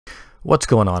What's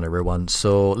going on, everyone?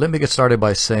 So let me get started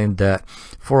by saying that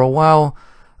for a while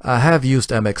I have used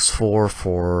MX-4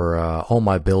 for all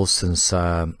my builds since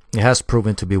it has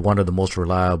proven to be one of the most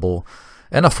reliable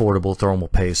and affordable thermal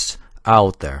pastes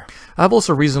out there. I've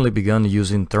also recently begun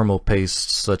using thermal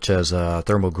pastes such as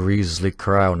Thermal Grizzly,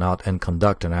 Kryonaut, and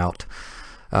Conductonaut,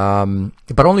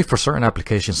 but only for certain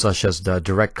applications such as the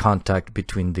direct contact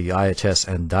between the IHS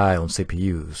and die on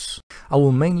CPUs. I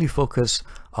will mainly focus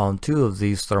on two of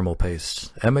these thermal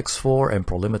pastes, MX-4 and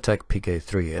Prolimitech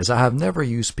PK-3, as I have never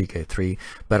used PK-3,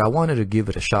 but I wanted to give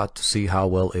it a shot to see how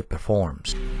well it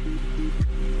performs.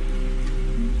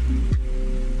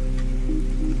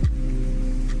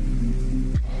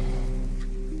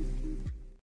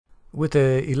 With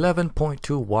a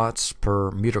 11.2 watts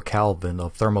per meter Kelvin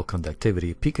of thermal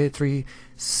conductivity, PK-3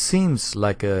 seems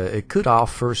like it could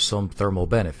offer some thermal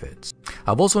benefits.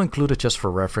 I've also included, just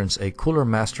for reference, a cooler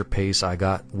master paste I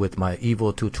got with my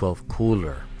Evo 212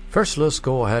 cooler. First, let's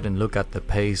go ahead and look at the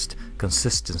paste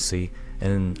consistency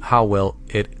and how well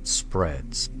it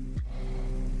spreads.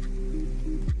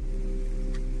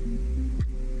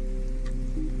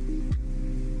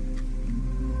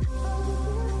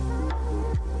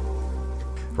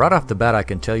 Right off the bat, I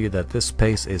can tell you that this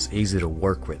paste is easy to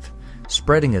work with.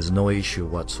 Spreading is no issue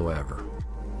whatsoever.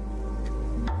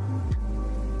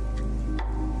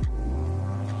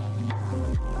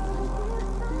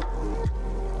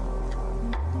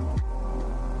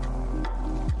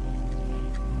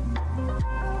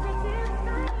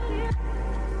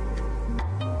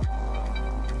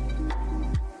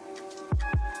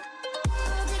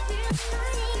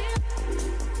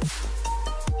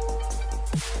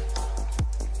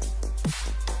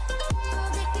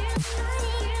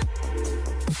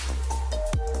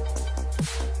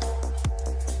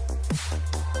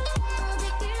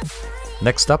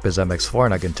 Next up is MX-4,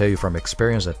 and I can tell you from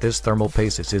experience that this thermal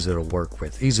paste is easy to work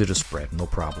with, easy to spread, no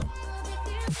problem.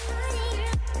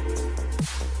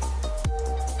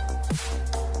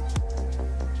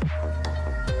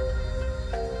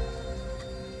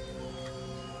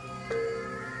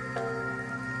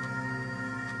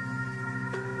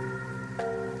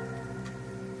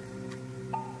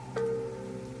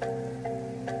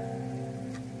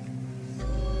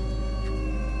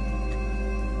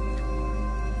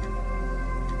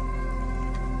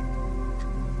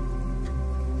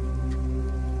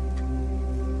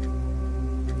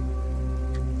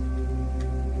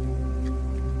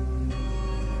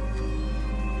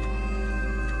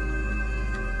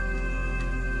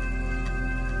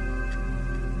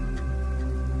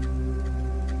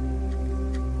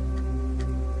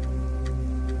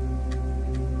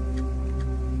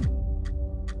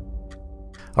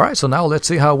 Alright, so now let's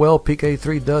see how well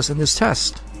PK-3 does in this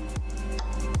test.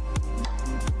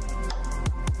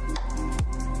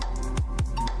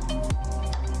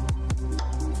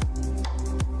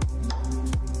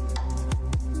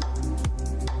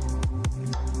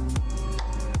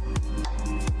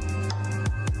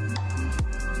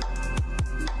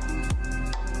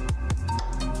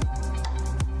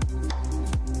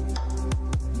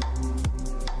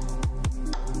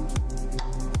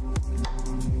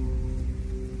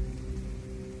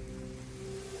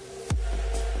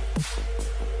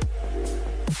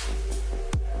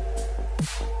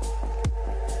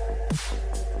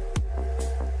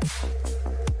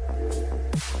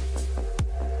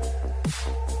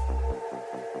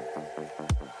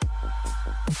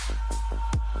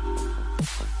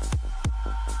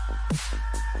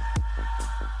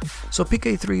 So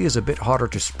PK-3 is a bit harder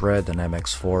to spread than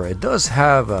MX-4. It does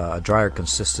have a drier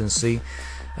consistency,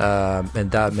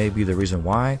 and that may be the reason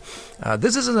why.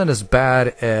 This isn't as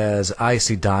bad as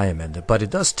Icy Diamond, but it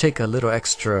does take a little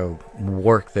extra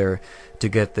work there to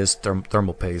get this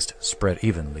thermal paste spread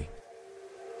evenly.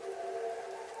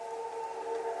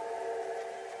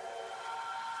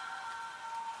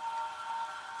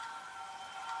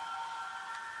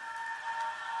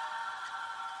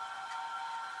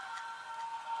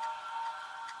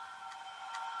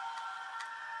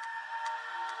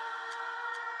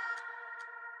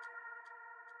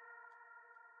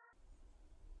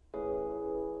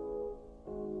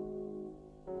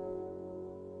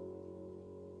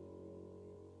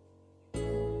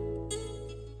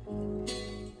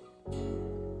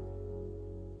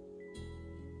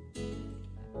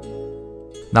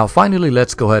 Now finally,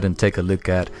 let's go ahead and take a look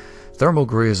at Thermal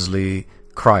Grizzly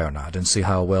Kryonaut and see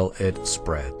how well it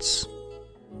spreads.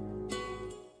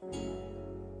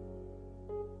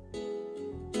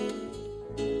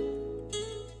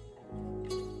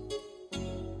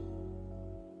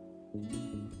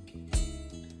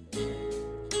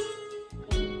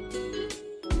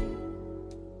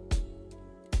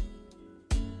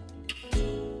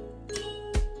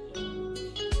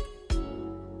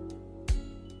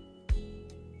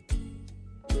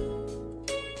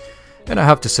 And I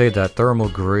have to say that Thermal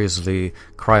Grizzly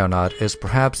Kryonaut is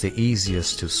perhaps the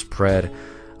easiest to spread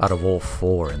out of all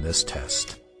 4 in this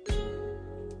test.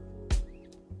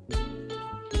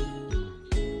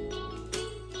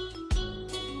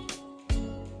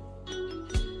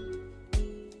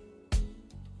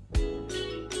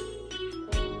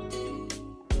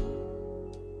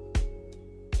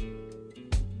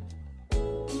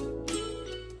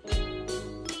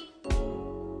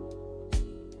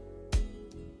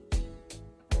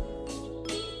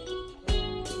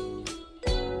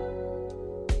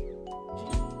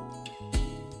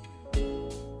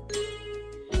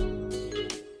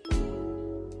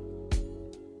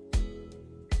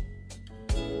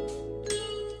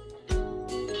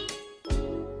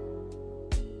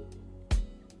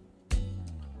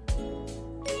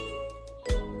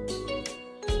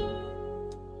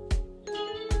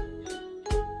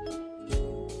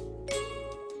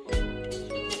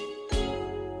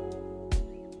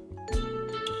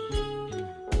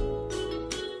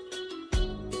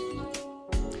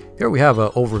 Here we have an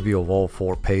overview of all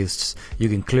 4 pastes. You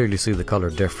can clearly see the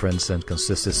color difference and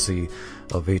consistency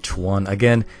of each one.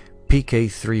 Again,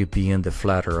 PK-3 being the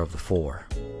flatter of the 4.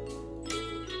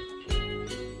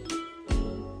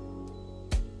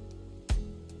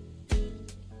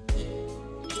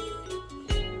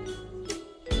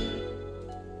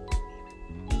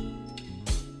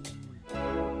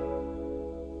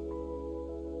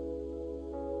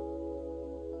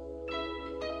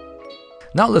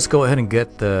 Now let's go ahead and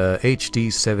get the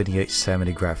HD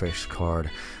 7870 graphics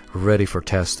card ready for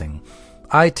testing.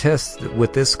 I test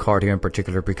with this card here in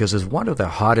particular because it's one of the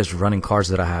hottest running cards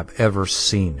that I have ever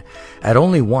seen. At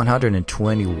only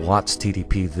 120 watts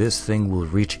TDP, this thing will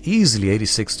reach easily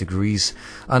 86 degrees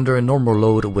under a normal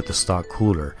load with the stock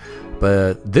cooler.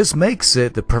 But this makes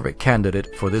it the perfect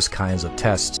candidate for these kinds of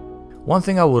tests. One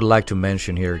thing I would like to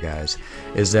mention here, guys,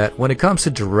 is that when it comes to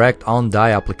direct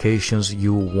on-die applications,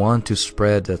 you want to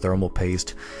spread the thermal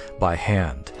paste by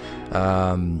hand.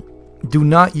 Do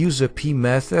not use a P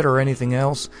method or anything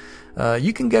else.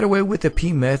 You can get away with the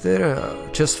P method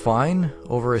just fine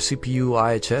over a CPU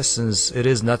IHS, since it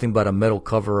is nothing but a metal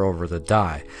cover over the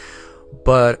die.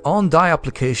 But on die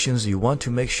applications, you want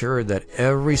to make sure that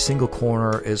every single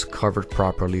corner is covered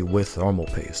properly with thermal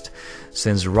paste,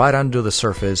 since right under the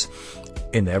surface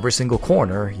in every single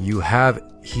corner you have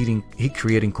heat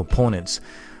creating components,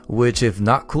 which if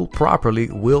not cooled properly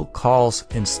will cause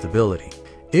instability.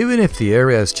 Even if the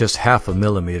area is just 0.5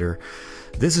 millimeter,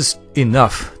 this is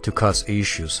enough to cause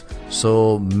issues.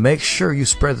 So make sure you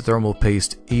spread the thermal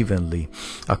paste evenly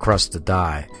across the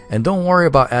die, and don't worry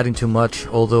about adding too much,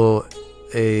 although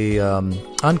a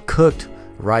uncooked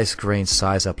rice grain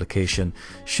size application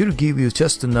should give you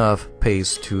just enough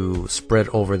paste to spread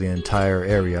over the entire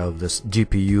area of this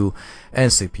GPU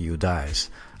and CPU dies.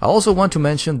 I also want to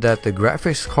mention that the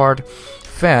graphics card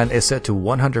fan is set to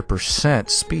 100%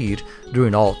 speed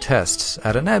during all tests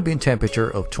at an ambient temperature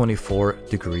of 24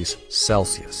 degrees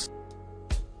Celsius.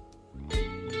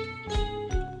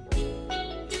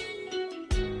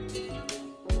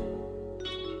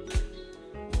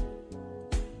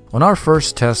 On our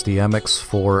first test, the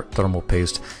MX-4 thermal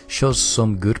paste shows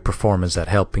some good performance at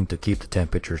helping to keep the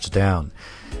temperatures down.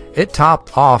 It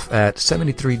topped off at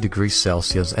 73 degrees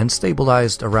Celsius and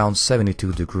stabilized around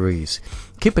 72 degrees.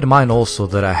 Keep in mind also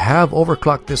that I have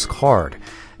overclocked this card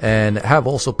and have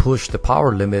also pushed the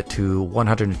power limit to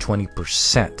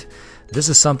 120%. This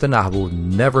is something I will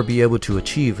never be able to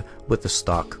achieve with the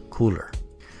stock cooler.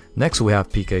 Next we have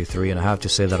PK-3, and I have to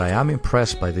say that I am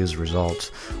impressed by these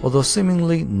results, although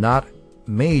seemingly not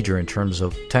major in terms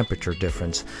of temperature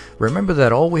difference. Remember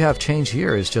that all we have changed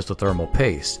here is just the thermal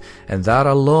paste, and that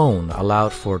alone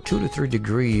allowed for 2 to 3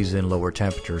 degrees in lower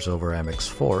temperatures over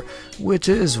MX-4, which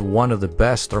is one of the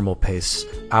best thermal pastes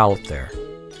out there.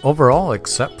 Overall,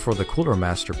 except for the Cooler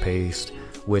Master paste,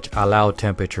 which allowed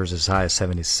temperatures as high as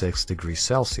 76 degrees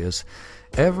Celsius,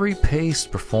 every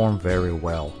paste performed very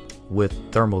well,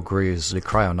 with Thermal Grizzly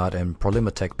Kryonaut and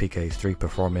Prolimatech PK-3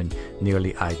 performing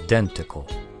nearly identical.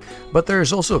 But there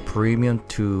is also a premium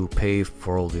to pay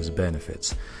for all these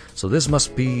benefits, so this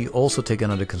must be also taken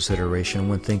under consideration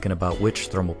when thinking about which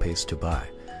thermal paste to buy.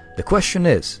 The question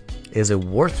is it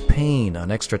worth paying an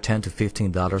extra $10 to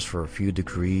 $15 for a few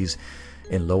degrees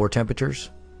in lower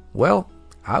temperatures? Well,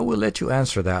 I will let you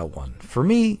answer that one. For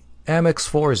me,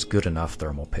 MX-4 is good enough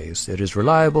thermal paste. It is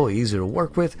reliable, easy to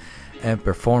work with, and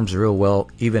performs real well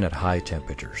even at high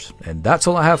temperatures. And that's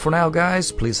all I have for now,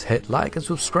 guys. Please hit like and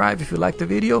subscribe if you liked the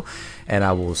video, and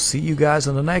I will see you guys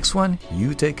on the next one.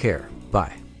 You take care.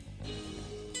 Bye.